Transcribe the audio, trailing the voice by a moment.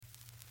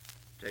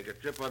Take a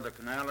trip on the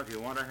canal if you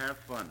want to have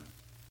fun.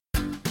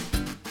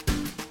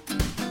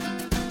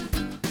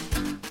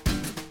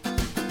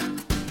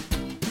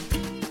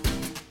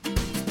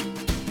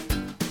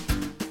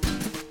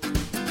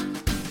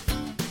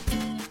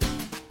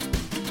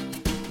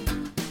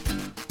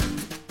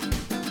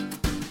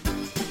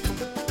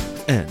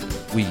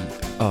 And we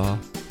are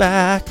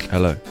back.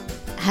 Hello.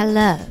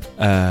 Hello.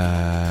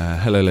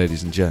 Hello,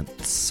 ladies and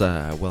gents.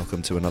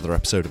 Welcome to another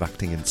episode of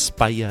Acting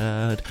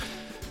Inspired.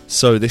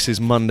 So this is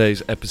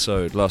Monday's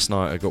episode. Last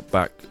night I got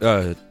back.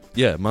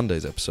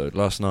 Monday's episode.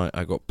 Last night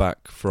I got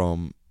back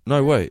from.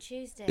 No, wait.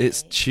 Tuesday.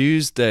 It's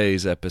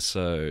Tuesday's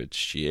episode.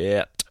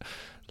 Shit.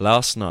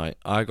 Last night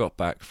I got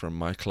back from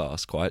my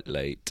class quite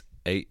late.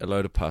 Ate a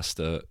load of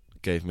pasta.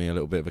 Gave me a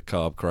little bit of a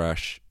carb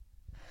crash.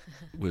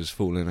 Was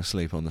falling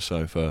asleep on the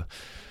sofa.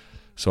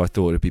 So I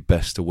thought it'd be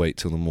best to wait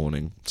till the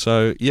morning.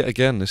 So, yet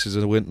again, this is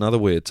another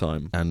weird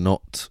time and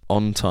not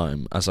on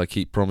time, as I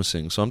keep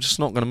promising. So I'm just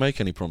not going to make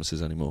any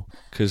promises anymore,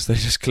 because they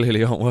just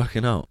clearly aren't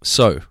working out.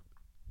 So,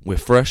 we're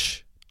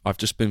fresh. I've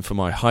just been for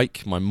my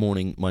hike, my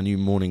new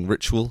morning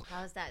ritual.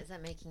 How is that? Is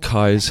that making you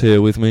Kai's feel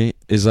here with me.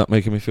 Is that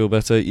making me feel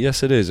better?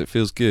 Yes, it is. It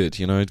feels good,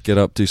 you know, get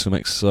up, do some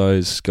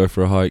exercise, go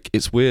for a hike.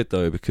 It's weird,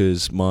 though,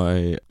 because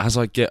as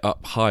I get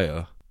up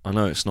higher, I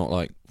know it's not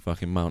like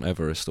fucking Mount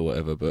Everest or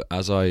whatever, but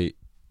as I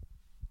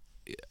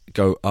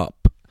go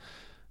up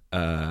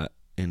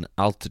in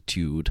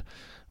altitude,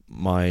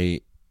 my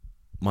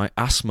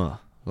asthma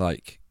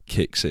like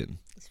kicks in.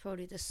 It's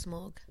probably the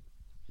smog.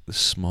 The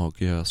smog,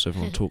 yeah. So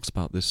everyone talks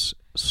about this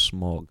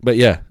smog, but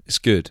yeah, it's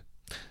good.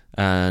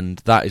 And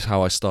that is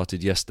how I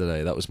started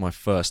yesterday. That was my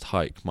first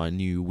hike, my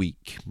new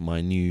week,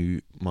 the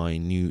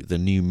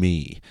new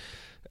me.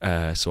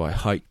 So I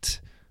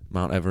hiked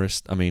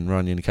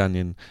Runyon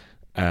Canyon.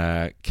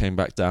 Came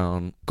back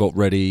down, got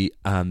ready,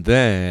 and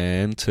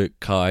then took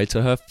Kai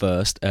to her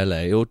first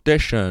LA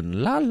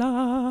audition. La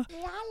la.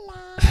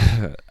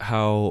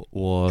 How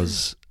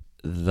was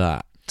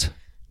that?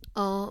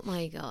 Oh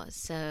my god,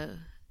 so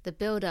the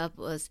build-up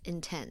was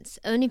intense.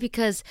 Only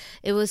because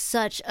it was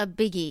such a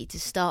biggie to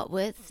start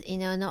with, you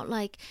know, not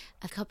like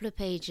a couple of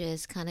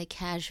pages, kind of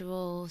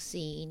casual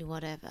scene,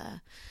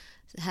 whatever.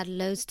 So I had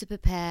loads to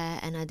prepare,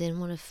 and I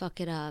didn't want to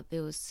fuck it up. It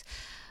was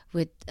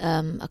with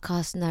a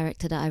casting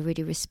director that I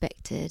really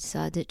respected,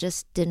 so I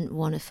just didn't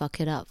want to fuck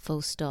it up,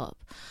 full stop.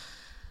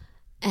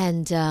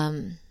 And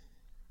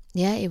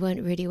it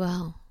went really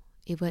well.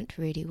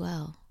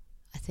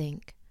 I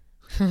think.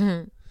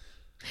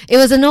 It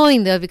was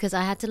annoying though, because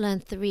I had to learn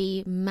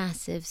 3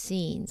 massive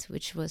scenes,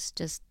 which was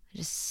just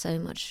so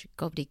much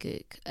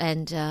gobbledygook.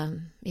 And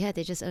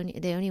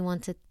they only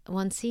wanted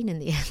one scene in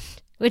the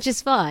end. Which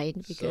is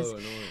fine, because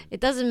it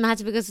doesn't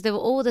matter, because they were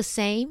all the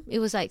same. It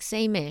was like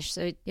same-ish.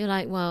 So you're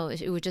like, well,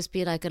 it would just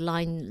be like a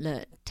line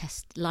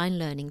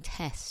learning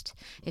test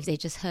if they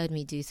just heard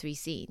me do 3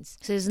 scenes.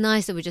 So it was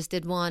nice that we just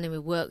did one and we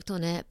worked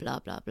on it, blah,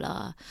 blah,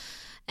 blah.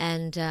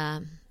 And,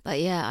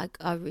 but yeah,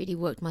 I really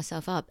worked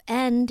myself up.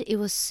 And it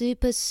was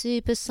super,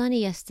 super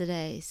sunny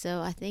yesterday. So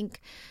I think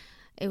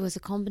it was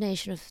a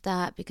combination of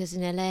that, because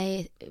in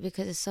LA,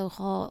 because it's so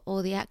hot,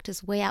 all the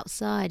actors way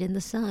outside in the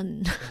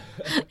sun.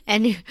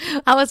 And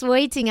I was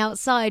waiting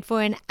outside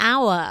for an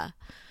hour.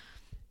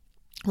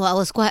 Well, I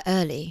was quite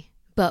early,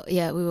 but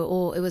yeah, it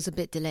was a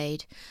bit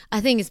delayed.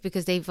 I think it's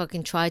because they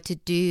fucking tried to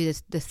do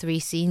the 3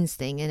 scenes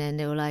thing, and then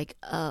they were like,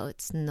 oh,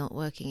 it's not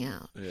working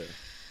out. Yeah.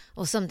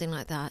 Or something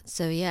like that.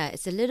 So yeah,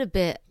 it's a little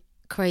bit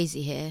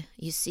crazy here.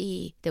 You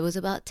see, there was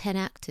about 10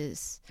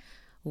 actors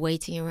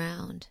waiting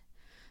around.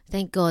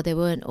 Thank God they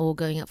weren't all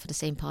going up for the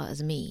same part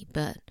as me,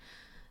 but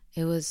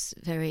it was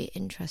very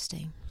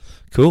interesting.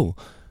 Cool.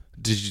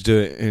 Did you do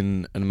it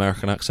in an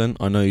American accent?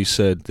 I know you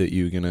said that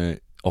you were going to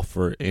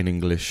offer it in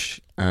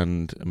English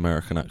and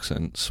American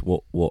accents.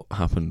 What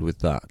happened with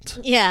that?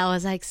 Yeah, I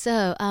was like,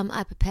 so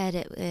I prepared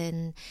it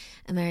in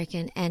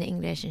American and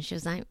English, and she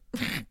was like,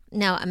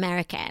 no,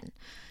 American.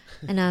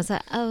 And I was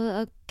like,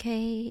 oh,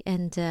 okay.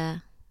 And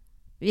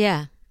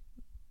yeah,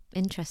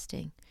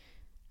 interesting.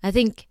 I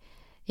think...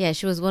 yeah,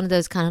 she was one of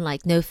those kind of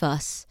like, no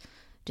fuss,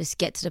 just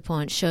get to the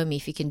point, show me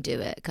if you can do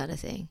it kind of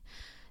thing.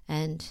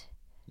 And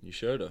you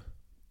showed her.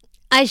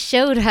 I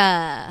showed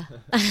her.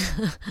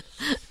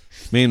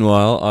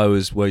 Meanwhile, I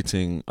was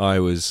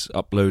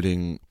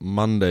uploading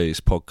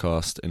Monday's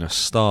podcast in a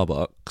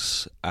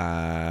Starbucks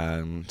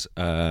and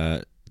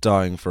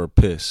dying for a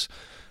piss.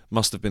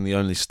 Must have been the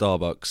only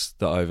Starbucks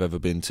that I've ever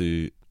been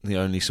to, the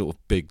only sort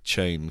of big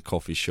chain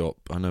coffee shop.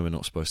 I know we're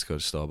not supposed to go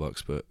to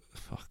Starbucks, but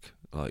fuck.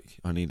 Like,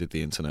 I needed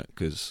the internet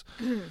because,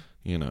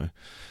 you know,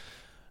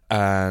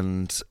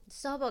 and...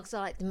 Starbucks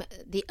are like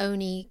the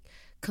only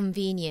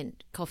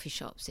convenient coffee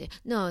shops here.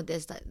 No,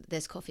 there's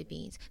Coffee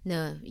Beans.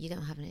 No, you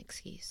don't have an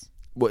excuse.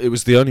 Well, it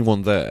was the only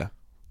one there.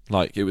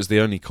 Like, it was the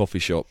only coffee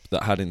shop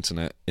that had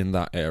internet in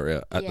that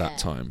area at that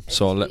time.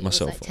 So I let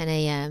myself... It was like 10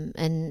 a.m.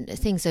 and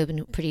things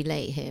open pretty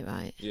late here,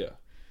 right? Yeah.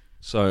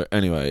 So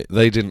anyway,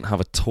 they didn't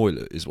have a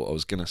toilet is what I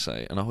was going to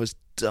say. And I was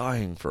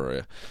dying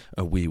for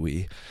a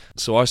wee-wee.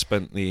 So I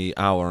spent the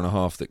hour and a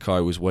half that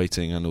Kai was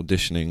waiting and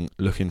auditioning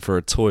looking for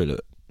a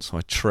toilet. So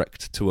I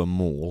trekked to a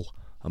mall,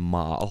 and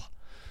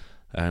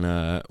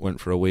went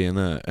for a wee in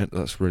there. And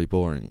that's really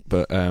boring.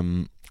 But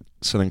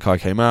so then Kai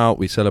came out,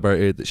 we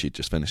celebrated that she'd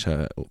just finished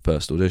her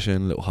first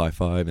audition, little high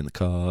five in the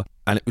car.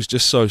 And it was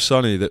just so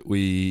sunny that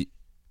we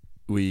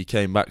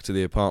came back to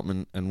the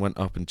apartment and went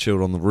up and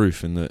chilled on the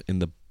roof in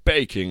the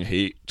baking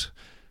heat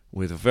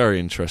with a very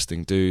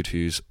interesting dude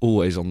who's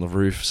always on the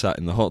roof, sat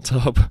in the hot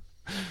tub.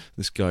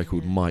 This guy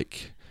called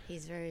Mike.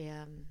 He's very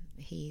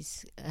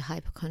he's a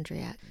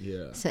hypochondriac.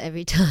 Yeah. So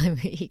every time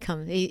he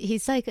comes,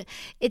 he's like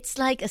it's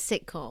like a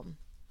sitcom.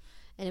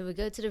 And then we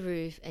go to the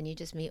roof and you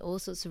just meet all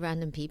sorts of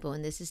random people.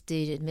 And there's this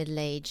dude,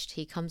 middle-aged.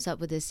 He comes up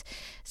with his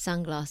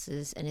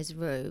sunglasses and his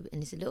robe,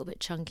 and he's a little bit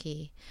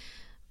chunky,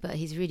 but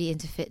he's really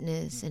into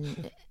fitness,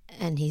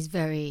 and he's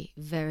very,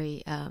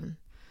 very,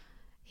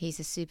 he's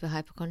a super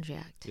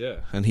hypochondriac.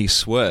 Yeah. And he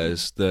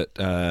swears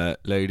that,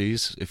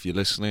 ladies, if you're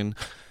listening,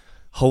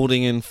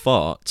 holding in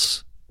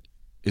farts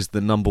is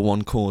the number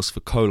one cause for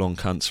colon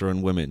cancer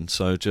in women.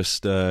 So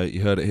just,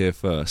 you heard it here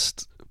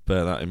first.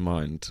 Bear that in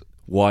mind.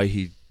 Why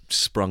he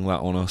sprung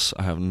that on us,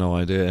 I have no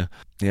idea.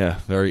 Yeah,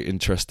 very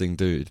interesting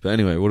dude. But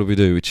anyway, what did we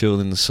do? We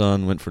chilled in the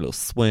sun, went for a little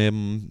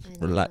swim,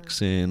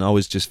 relaxing. I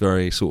was just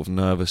very sort of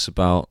nervous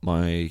about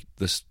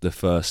the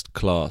first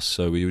class,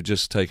 so we were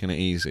just taking it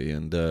easy,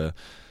 and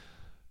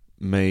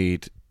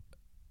made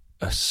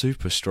a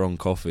super strong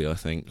coffee, I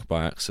think,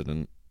 by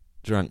accident.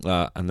 Drank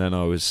that, and then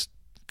I was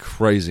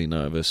crazy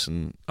nervous,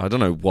 and I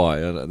don't know why.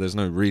 There's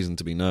no reason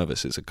to be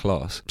nervous. It's a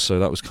class, so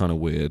that was kind of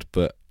weird.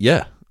 But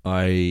yeah,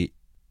 I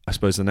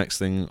suppose the next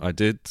thing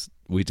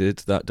we did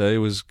that day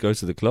was go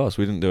to the class.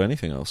 We didn't do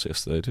anything else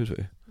yesterday, did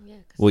we? Yeah.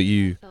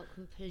 I felt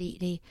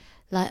completely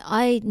like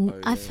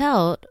I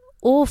felt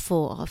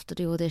awful after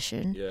the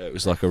audition. Yeah, it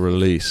was like a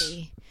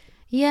release.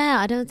 Yeah,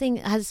 I don't think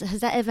has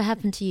that ever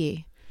happened to you?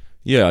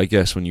 Yeah, I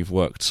guess when you've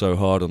worked so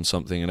hard on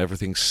something and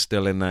everything's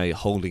still in there, you're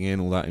holding in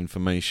all that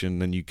information,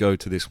 then you go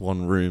to this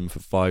one room for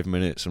 5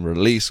 minutes and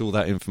release all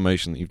that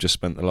information that you've just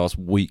spent the last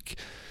week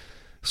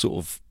sort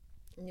of,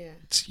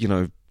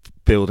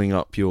 building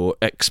up your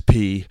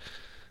XP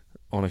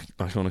on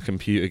a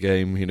computer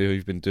game.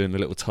 You've been doing the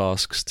little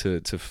tasks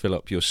to fill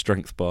up your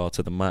strength bar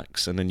to the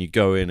max, and then you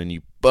go in and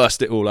you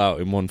burst it all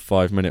out in one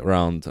 5-minute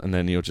round, and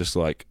then you're just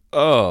like,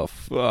 oh,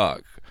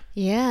 fuck.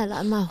 Yeah,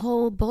 like my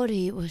whole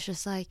body was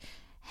just like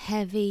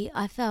heavy.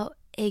 I felt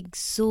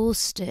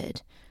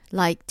exhausted,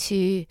 like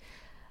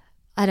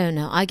I don't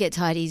know, I get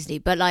tired easily,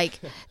 but like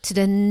to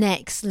the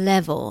next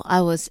level.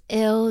 I was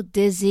ill,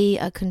 dizzy,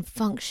 I couldn't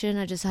function.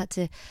 I just had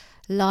to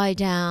lie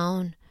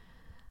down.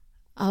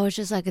 I was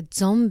just like a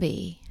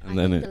zombie. And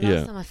then the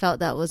last time I felt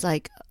that was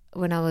like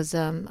when I was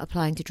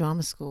applying to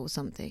drama school or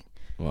something.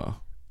 Wow.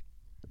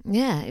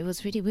 Yeah, it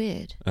was really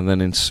weird. And then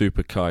in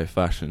super Kai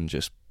fashion,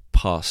 just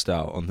passed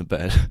out on the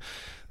bed.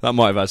 That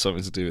might have had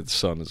something to do with the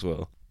sun as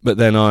well. But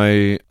then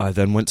I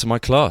then went to my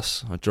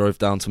class. I drove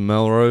down to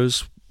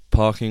Melrose.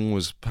 Parking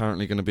was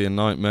apparently going to be a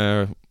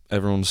nightmare.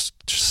 Everyone's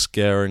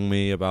scaring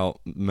me about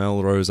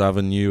Melrose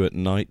Avenue at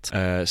night,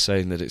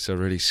 saying that it's a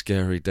really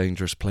scary,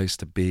 dangerous place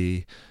to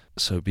be.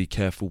 So be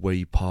careful where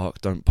you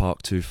park. Don't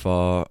park too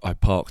far. I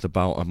parked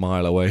about a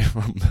mile away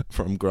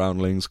from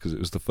Groundlings because it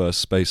was the first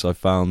space I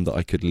found that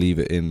I could leave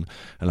it in,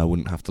 and I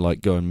wouldn't have to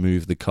go and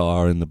move the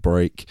car in the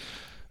break.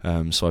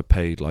 So I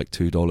paid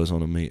 $2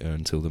 on a meter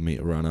until the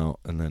meter ran out,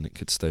 and then it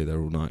could stay there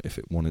all night if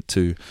it wanted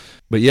to.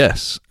 But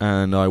yes,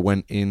 and I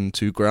went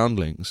into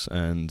Groundlings,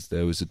 and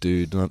there was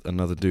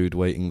another dude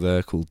waiting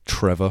there called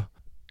Trevor.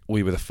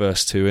 We were the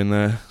first two in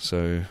there,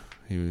 so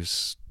he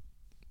was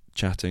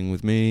chatting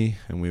with me,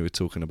 and we were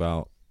talking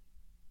about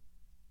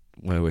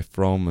where we're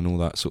from and all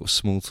that sort of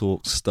small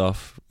talk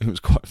stuff. It was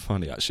quite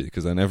funny actually,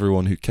 because then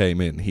everyone who came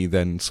in, he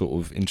then sort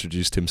of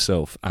introduced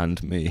himself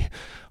and me.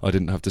 I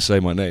didn't have to say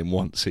my name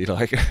once. He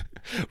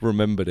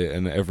remembered it,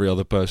 and every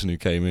other person who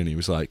came in, he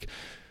was like,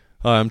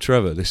 "Hi, I'm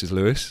Trevor, this is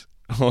Lewis."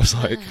 I was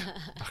like,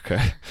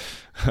 okay.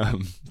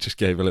 Just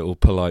gave a little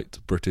polite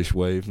British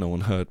wave. No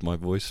one heard my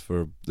voice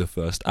for the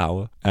first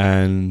hour.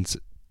 And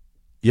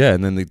yeah,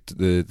 and then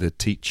the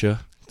teacher,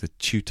 the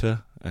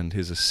tutor and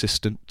his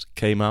assistant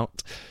came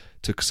out,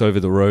 took us over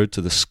the road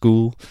to the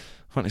school.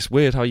 I find it's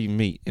weird how you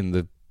meet in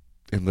the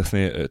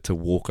theatre to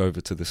walk over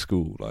to the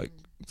school.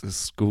 The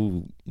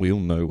school, we all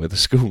know where the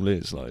school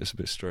is. It's a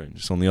bit strange.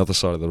 It's on the other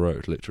side of the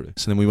road, literally.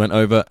 So then we went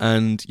over,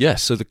 and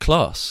so the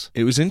class,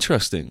 it was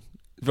interesting.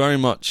 Very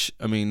much,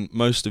 I mean,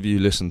 most of you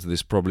listen to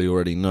this probably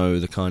already know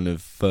the kind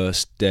of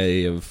first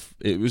day of,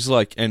 it was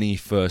like any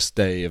first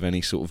day of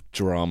any sort of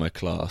drama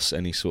class,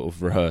 any sort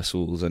of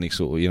rehearsals, any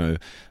sort of,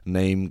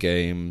 name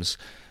games.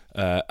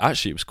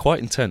 Actually, it was quite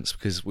intense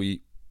because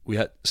we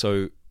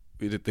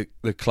did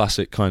the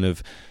classic kind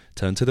of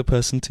turn to the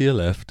person to your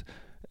left,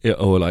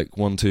 or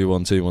 1 2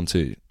 1 2 1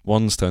 2.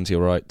 One's turn to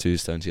your right,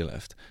 two's turn to your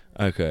left.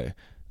 Okay,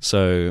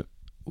 so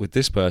with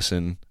this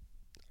person,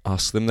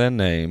 ask them their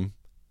name,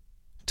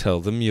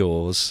 tell them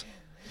yours,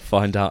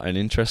 find out an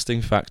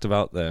interesting fact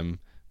about them,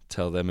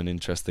 tell them an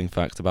interesting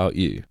fact about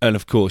you. And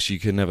of course, you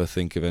can never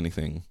think of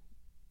anything,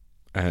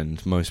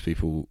 and most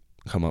people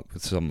come up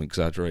with some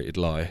exaggerated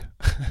lie.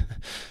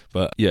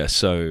 But yeah,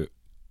 so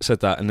said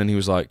that, and then he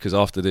was like, because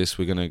after this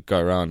we're going to go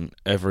around,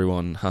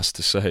 everyone has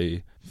to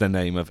say the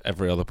name of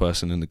every other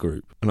person in the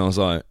group. And I was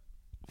like,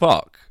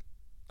 fuck,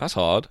 that's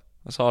hard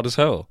as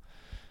hell.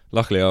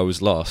 Luckily I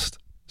was last,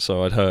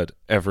 so I'd heard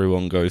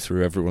everyone go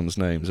through everyone's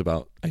names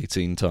about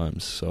 18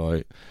 times,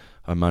 so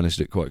I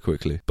managed it quite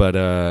quickly. But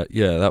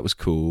yeah, that was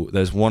cool.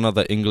 There's one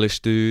other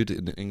English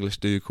dude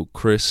called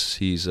Chris.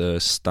 He's a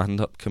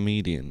stand-up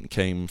comedian.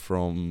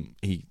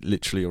 He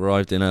literally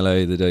arrived in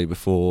LA the day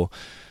before,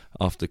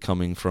 after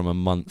coming from a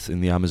month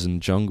in the Amazon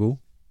jungle.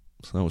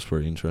 So that was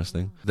pretty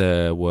interesting.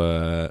 There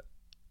were,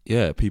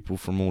 people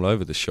from all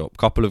over the shop.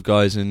 Couple of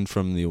guys in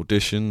from the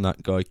audition.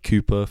 That guy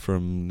Cooper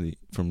from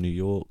New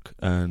York,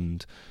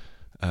 and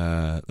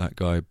that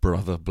guy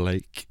Brother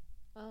Blake.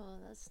 Oh,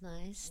 that's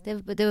nice. They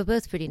were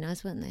both pretty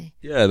nice, weren't they?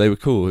 Yeah, they were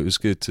cool. It was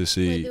good to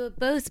see. Wait, they were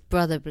both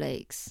Brother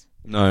Blakes.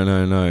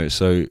 No.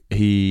 So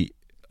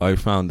I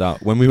found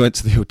out when we went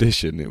to the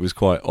audition, it was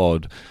quite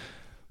odd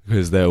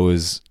because there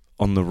was,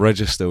 on the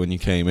register when you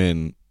came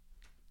in,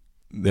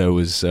 there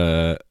was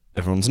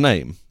everyone's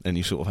name, and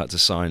you sort of had to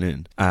sign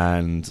in.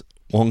 And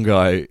one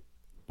guy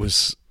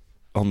was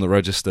on the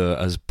register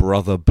as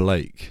Brother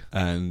Blake,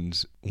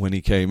 and when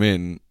he came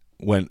in,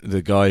 when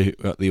the guy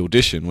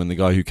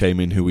who came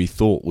in who we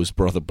thought was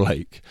Brother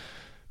Blake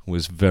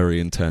was very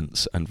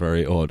intense and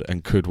very odd,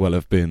 and could well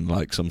have been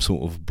like some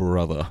sort of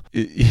brother.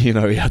 He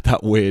had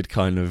that weird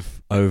kind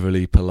of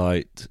overly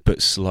polite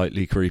but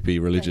slightly creepy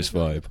religious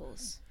vibe.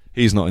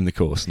 He's not in the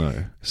course,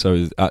 no.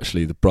 So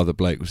actually the Brother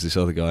Blake was this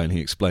other guy, and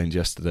he explained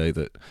yesterday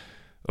that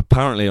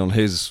apparently on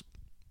his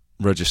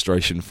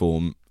registration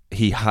form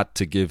he had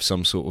to give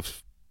some sort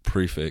of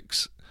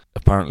prefix.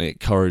 Apparently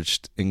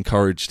it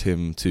encouraged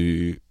him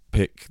to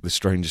pick the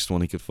strangest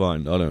one he could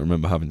find. I don't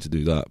remember having to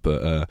do that,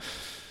 but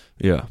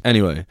yeah.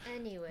 Anyway,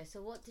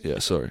 so what did you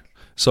think? Sorry.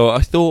 So I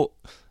thought,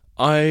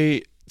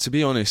 to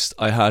be honest,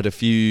 I had a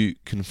few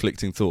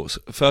conflicting thoughts.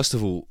 First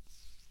of all,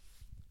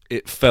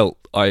 it felt,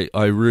 I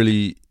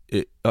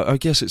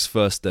guess it's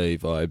first day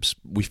vibes.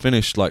 We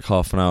finished like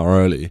half an hour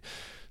early,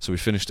 so we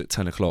finished at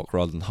 10 o'clock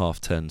rather than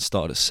 10:30,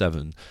 started at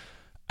 7,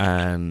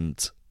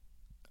 and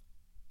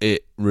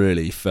it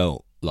really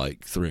felt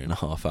like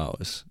 3.5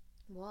 hours.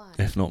 Why?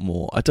 If not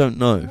more. I don't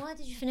know. Why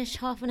did you finish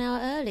half an hour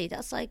early?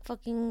 That's like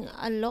fucking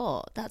a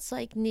lot. That's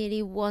like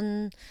nearly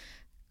 1/4,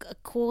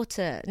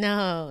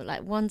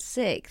 like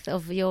 1/6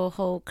 of your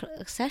whole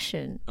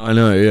session. I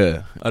know,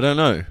 yeah. I don't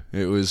know.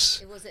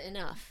 Was it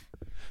enough?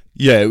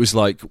 Yeah, it was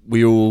like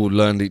we all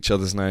learned each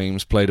other's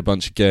names, played a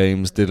bunch of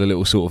games, did a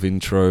little sort of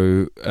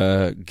intro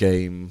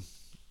game,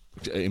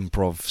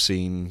 improv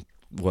scene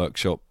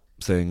workshop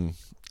thing.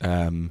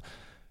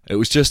 It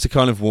was just to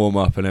kind of warm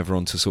up and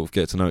everyone to sort of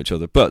get to know each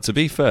other. But to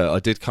be fair, I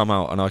did come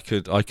out and I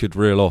could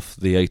reel off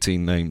the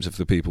 18 names of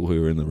the people who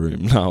were in the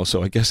room now,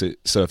 so I guess it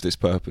served its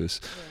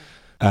purpose.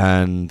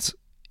 Yeah. And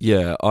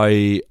yeah,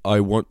 I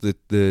want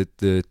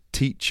the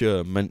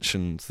teacher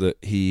mentioned that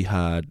he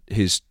had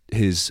his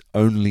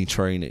only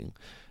training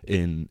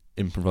in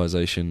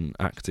improvisation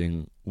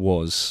acting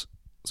was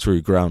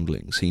through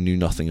Groundlings. He knew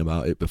nothing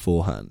about it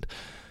beforehand,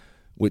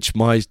 which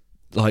I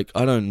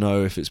don't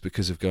know if it's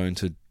because of going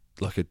to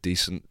like a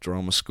decent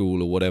drama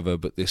school or whatever,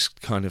 but this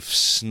kind of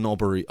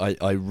snobbery,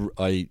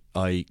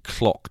 I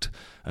clocked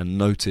and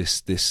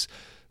noticed this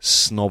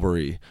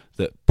snobbery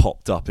that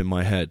popped up in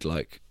my head,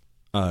 like,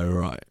 oh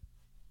right.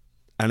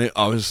 And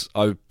I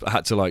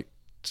had to like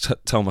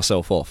tell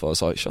myself off. I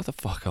was like, shut the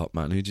fuck up,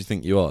 man. Who do you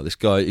think you are? This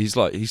guy,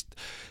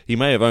 he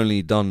may have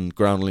only done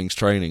Groundlings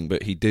training,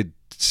 but he did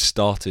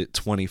start it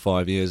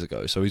 25 years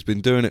ago. So he's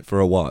been doing it for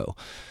a while.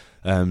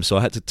 So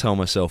I had to tell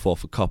myself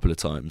off a couple of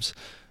times.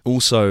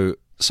 Also,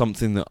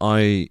 something that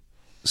I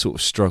sort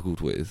of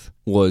struggled with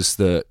was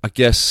that I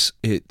guess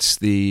it's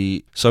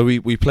so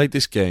we played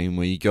this game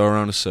where you go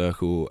around a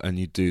circle and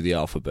you do the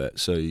alphabet.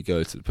 So you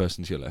go to the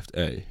person to your left,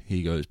 A,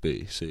 he goes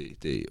B, C,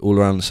 D, all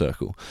around the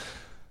circle.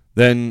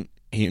 Then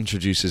he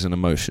introduces an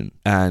emotion,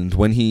 and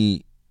when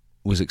he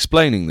was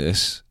explaining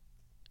this,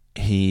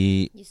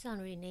 You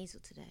sound really nasal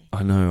today.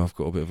 I know, I've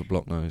got a bit of a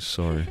blocked nose,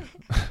 sorry.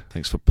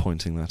 Thanks for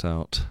pointing that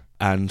out.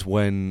 And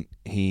when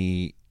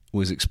he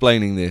was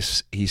explaining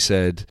this, he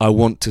said, I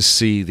want to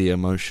see the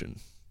emotion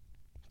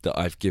that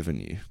I've given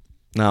you.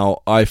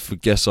 Now, I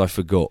guess I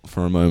forgot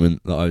for a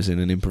moment that I was in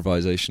an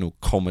improvisational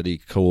comedy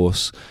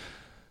course,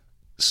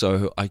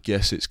 so I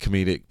guess it's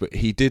comedic, but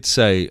he did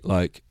say,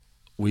 like,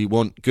 we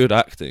want good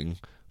acting,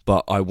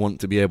 but I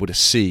want to be able to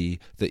see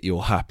that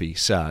you're happy,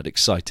 sad,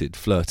 excited,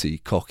 flirty,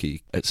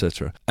 cocky,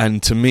 etc.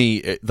 And to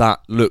me,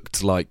 that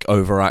looked like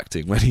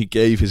overacting. When he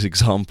gave his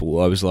example,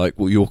 I was like,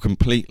 well, you're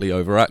completely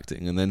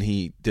overacting. And then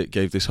he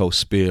gave this whole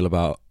spiel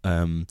about,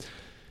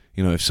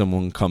 if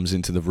someone comes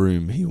into the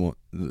room,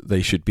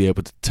 they should be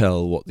able to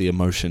tell what the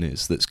emotion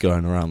is that's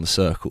going around the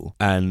circle.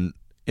 And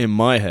in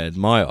my head,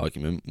 my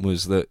argument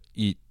was that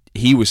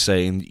he was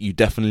saying you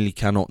definitely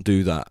cannot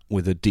do that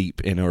with a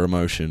deep inner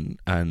emotion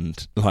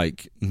and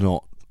like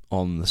not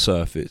on the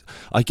surface.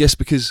 I guess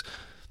because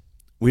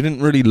we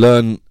didn't really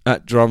learn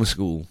at drama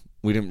school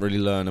we didn't really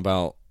learn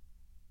about.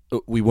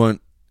 We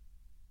weren't.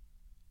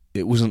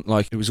 It wasn't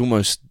like it was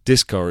almost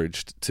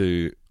discouraged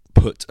to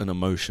put an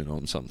emotion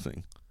on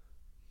something.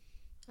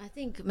 I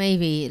think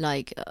maybe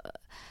like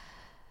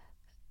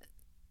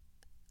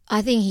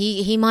I think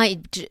he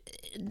might.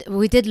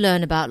 We did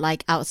learn about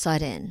like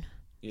outside in.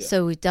 Yeah.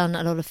 So we've done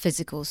a lot of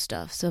physical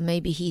stuff. So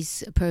maybe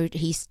he's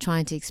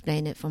trying to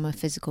explain it from a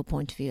physical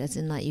point of view, as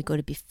in like you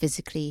got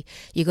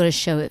to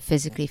show it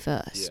physically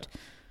first. Yeah.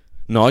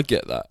 No, I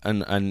get that,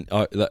 and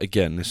that,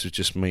 again, this is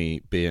just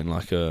me being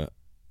like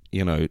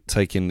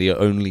taking the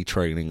only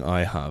training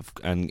I have,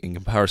 and in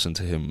comparison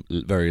to him,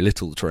 very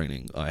little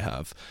training I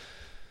have.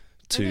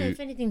 If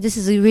anything, this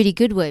is a really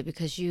good way,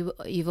 because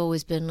you've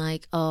always been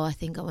like, oh, I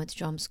think I went to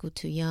drama school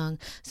too young.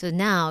 So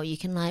now you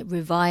can like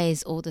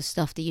revise all the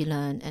stuff that you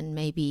learn, and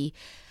maybe,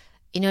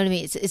 you know what I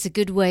mean? It's a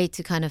good way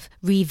to kind of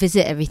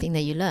revisit everything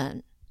that you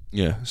learn.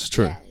 Yeah, it's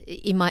true.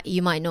 Yeah,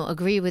 you might not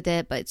agree with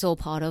it, but it's all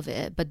part of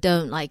it. But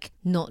don't like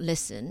not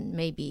listen.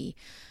 Maybe.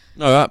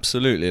 No,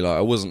 absolutely. Like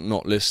I wasn't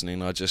not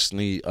listening. I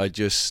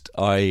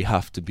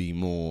have to be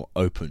more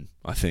open.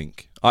 I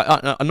think.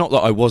 I not that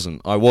I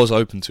wasn't. I was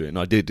open to it, and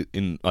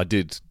I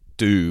did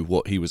do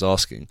what he was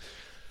asking.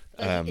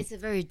 It's a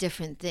very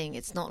different thing.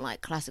 It's not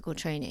like classical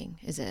training,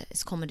 is it?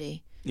 It's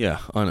comedy. Yeah,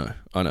 I know,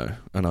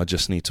 and I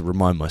just need to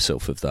remind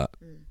myself of that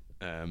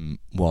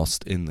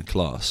whilst in the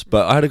class.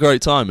 But I had a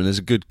great time, and there's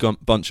a good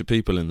bunch of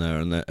people in there,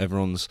 and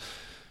everyone's,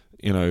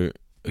 a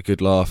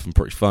good laugh and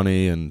pretty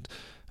funny, and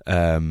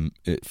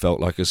it felt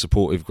like a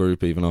supportive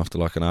group even after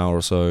like an hour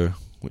or so,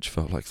 which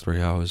felt like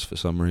 3 hours for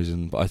some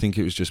reason. But I think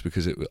it was just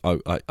because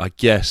I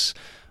guess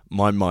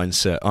my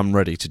mindset, I'm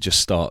ready to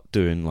just start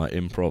doing like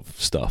improv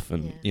stuff,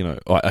 and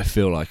I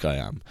feel like I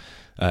am.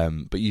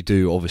 But you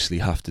do obviously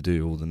have to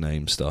do all the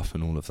name stuff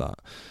and all of that.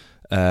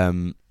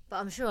 But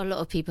I'm sure a lot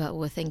of people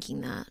were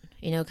thinking that,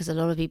 because a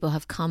lot of people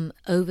have come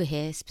over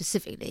here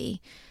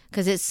specifically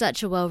because it's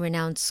such a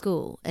well-renowned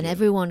school, and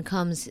everyone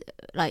comes,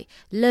 like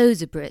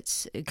loads of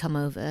Brits come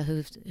over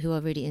who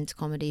are really into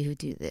comedy, who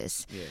do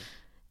this. Yeah.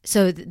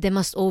 So they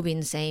must all be in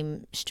the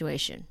same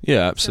situation.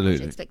 Yeah, absolutely.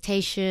 So much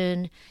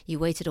expectation. You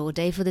waited all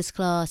day for this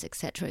class,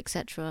 etc.,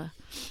 etc.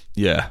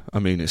 Yeah, I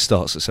mean, it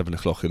starts at 7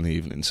 o'clock in the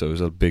evening, so it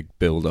was a big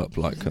build-up,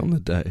 like on the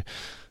day.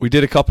 We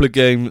did a couple of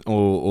games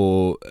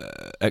or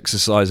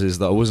exercises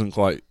that I wasn't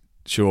quite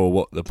sure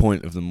what the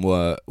point of them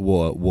was,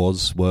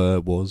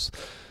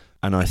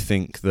 and I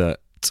think that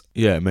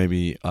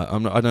maybe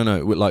I don't know.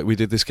 Like we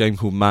did this game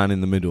called Man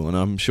in the Middle, and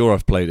I'm sure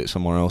I've played it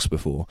somewhere else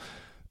before.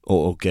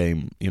 Or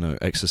game,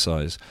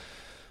 exercise,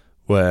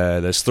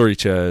 where there's 3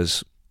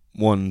 chairs,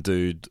 one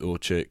dude or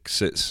chick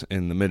sits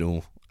in the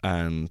middle,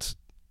 and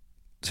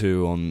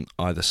 2 on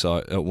either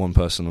side, one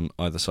person on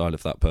either side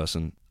of that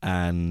person,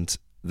 and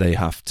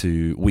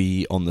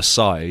we on the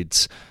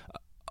sides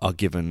are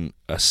given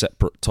a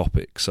separate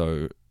topic.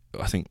 So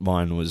I think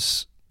mine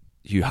was,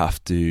 you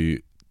have to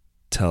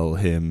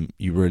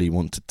you really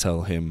want to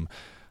tell him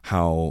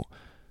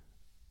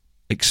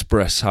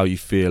express how you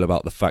feel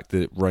about the fact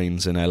that it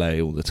rains in LA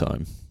all the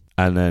time.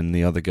 And then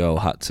the other girl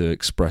had to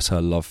express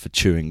her love for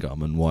chewing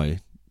gum and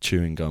why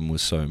chewing gum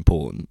was so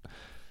important.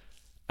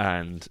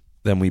 And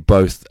then we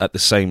both at the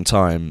same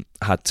time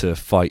had to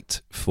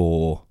fight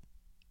for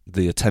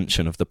the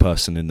attention of the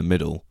person in the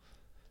middle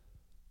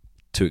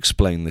to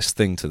explain this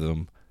thing to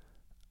them.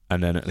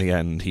 And then at the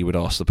end he would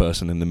ask the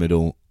person in the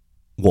middle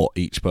what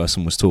each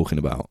person was talking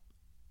about.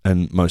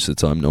 And most of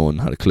the time no one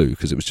had a clue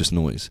because it was just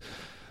noise.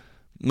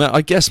 No,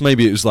 I guess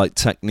maybe it was like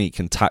technique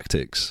and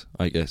tactics,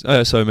 I guess.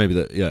 So maybe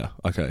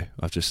okay.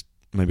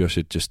 Maybe I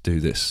should just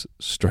do this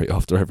straight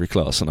after every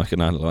class and I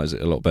can analyse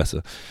it a lot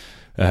better.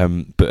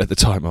 But at the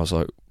time I was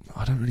like,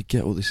 I don't really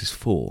get what this is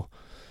for.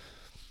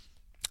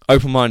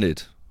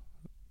 Open-minded.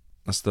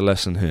 That's the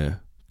lesson here.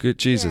 Good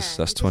Jesus,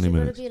 that's 20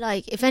 minutes. Be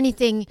like, if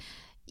anything,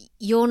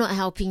 you're not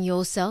helping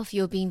yourself.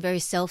 You're being very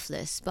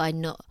selfless by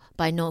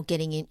not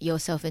getting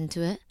yourself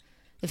into it.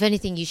 If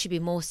anything, you should be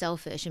more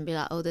selfish and be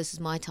like, oh, this is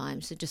my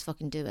time, so just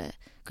fucking do it.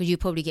 Because you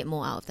probably get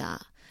more out of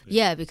that.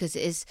 Yeah, because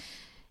it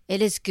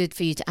is good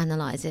for you to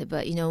analyse it,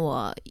 but you know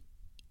what?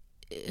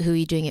 Who are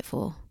you doing it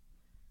for?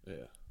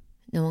 Yeah.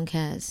 No one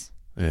cares.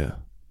 Yeah.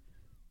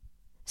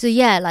 So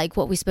yeah, like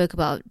what we spoke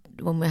about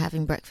when we're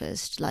having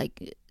breakfast,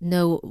 like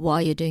know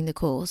why you're doing the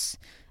course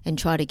and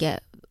try to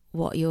get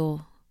what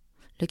you're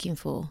looking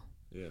for.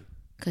 Yeah.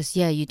 Because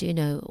you do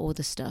know all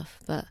the stuff,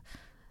 but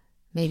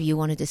maybe you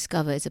want to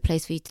discover. It's a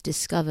place for you to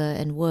discover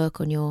and work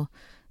on your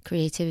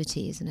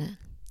creativity, isn't it?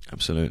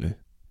 Absolutely.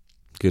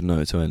 Good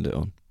note to end it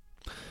on.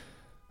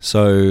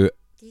 So,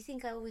 do you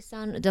think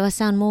do I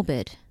sound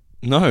morbid?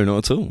 No,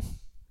 not at all.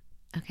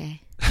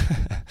 Okay.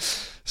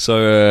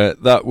 So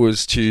that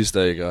was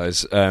Tuesday,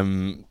 guys.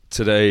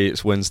 Today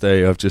it's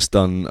Wednesday. I've just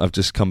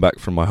come back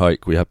from my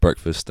hike. We had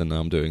breakfast and now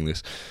I'm doing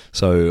this.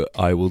 So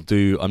I'm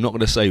not going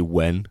to say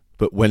when,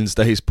 but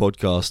Wednesday's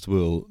podcast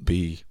will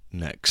be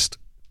next.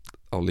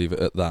 I'll leave it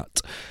at that.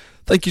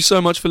 Thank you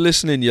so much for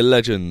listening, you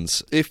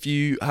legends. If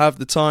you have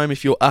the time,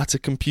 if you're at a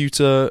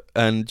computer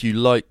and you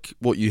like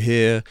what you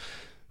hear,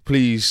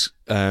 please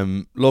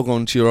log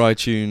on to your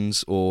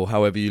iTunes or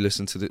however you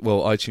listen to it.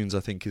 Well, iTunes I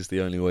think is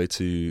the only way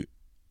to...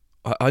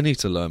 I need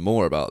to learn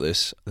more about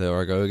this.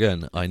 There I go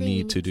again. I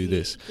need to do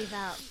this. Give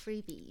out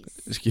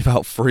freebies. Just give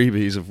out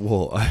freebies of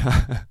what?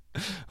 I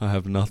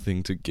have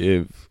nothing to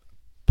give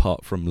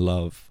apart from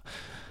love.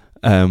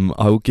 I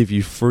will give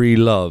you free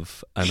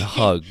love and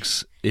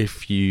hugs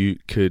if you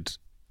could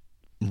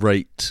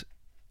rate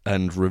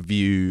and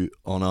review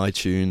on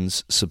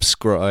iTunes,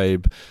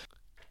 subscribe,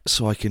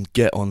 so I can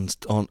get on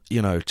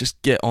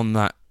just get on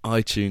that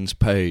iTunes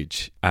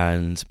page,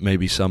 and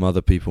maybe some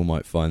other people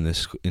might find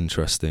this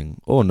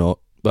interesting or not.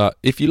 But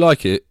if you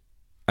like it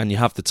and you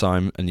have the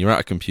time and you're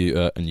at a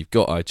computer and you've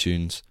got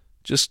iTunes,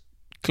 just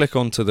click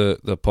onto the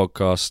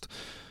podcast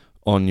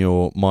on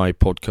your My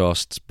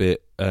Podcasts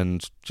bit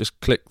and just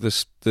click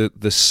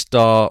the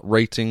star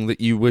rating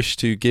that you wish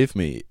to give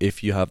me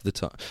if you have the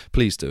time.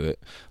 Please do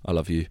it. I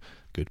love you.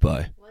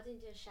 Goodbye. Why didn't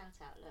you do a shout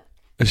out? Look.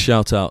 A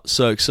shout out.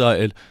 So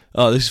excited.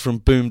 Oh, this is from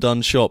Boom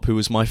Done Shop, who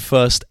was my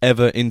first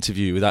ever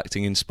interview with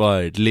Acting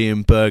Inspired,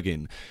 Liam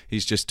Bergin.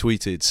 He's just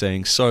tweeted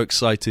saying, so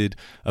excited,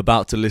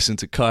 about to listen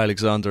to Kai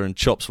Alexander and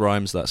Chops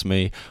Rhymes, that's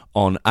me,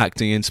 on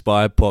Acting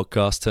Inspired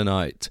podcast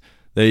tonight.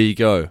 There you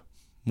go.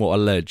 What a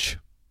ledge.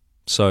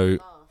 So,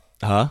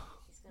 huh?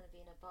 He's going to be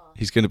in a bath.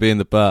 He's going to be in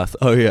the bath.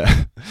 Oh,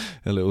 yeah.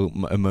 A little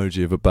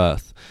emoji of a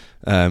bath.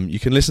 You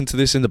can listen to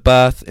this in the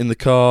bath, in the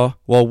car,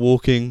 while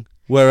walking,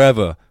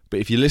 wherever.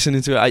 But if you're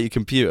listening to it at your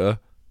computer,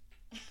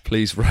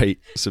 please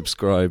rate,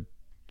 subscribe,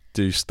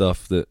 do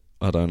stuff that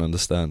I don't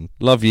understand.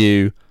 Love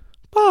you.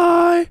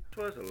 Bye.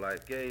 'Twas a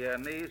life gay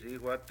and easy,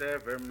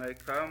 whatever may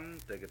come.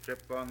 Take a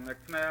trip on the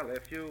canal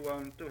if you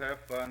want to have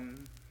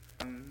fun.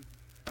 Fun,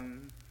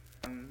 fun,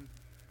 fun,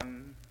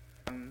 fun,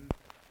 fun.